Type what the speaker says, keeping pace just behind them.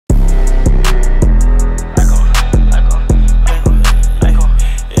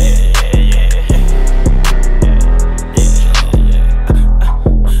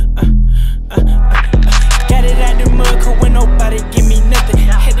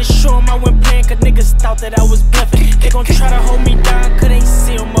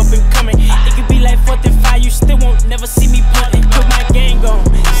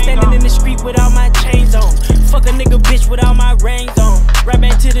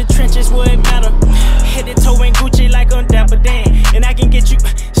the trenches where it matter. Hit the toe in Gucci like on Dapper Dan. And I can get you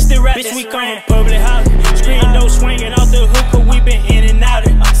still rap. Bitch, we come from public housing. Screen door swinging off the hookah, we been in and out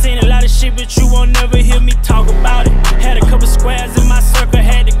it. Seen a lot of shit, but you won't never hear me talk about it. Had a couple squares in my circle,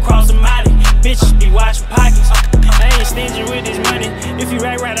 had to cross them out it. Bitches be watching pockets. I ain't stingy with this money. If you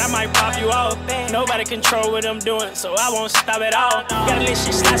act right, I might pop you off. Nobody control what I'm doing, so I won't stop at all. Gotta let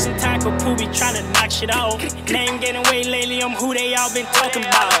shit slide sometime, cause Pooh be tryna knock shit off. Name getting away lately, I'm who they all been talking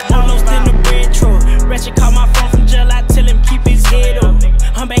about. Almost in the bread truck. Ratchet call my phone from jail, I tell him keep his head up.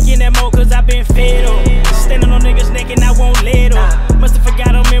 I'm back in that mode cause I been fed up. Standing on niggas' neck and I won't let up. Musta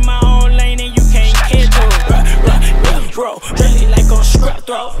forgot I'm in my own lane and you can't catch up. Bro, really like on scrap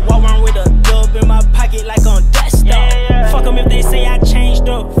throat. Walk around with a dub in my pocket like on death stop. Fuck them if they say I changed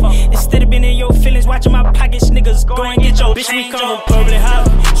up. Instead of being in your feelings, watching my pockets, niggas go and get your bitch. We come from public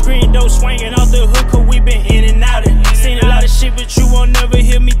housing. Screen door swinging off the hook, cause we been in and out it. Seen a lot of shit, but you won't never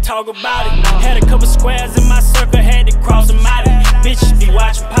hear me talk about it. Had a couple squares in my circle, had to cross them out it. Bitches be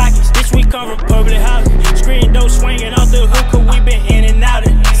watching pockets. Bitch, we come from public housing. Screen door swinging off the hook, cause we been in and out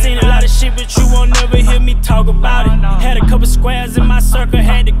it. Seen a lot of shit, but you won't never hear me talk about it. Had a couple squares in my circle,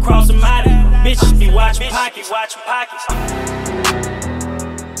 had to cross them out it. Bitches be watching pockets.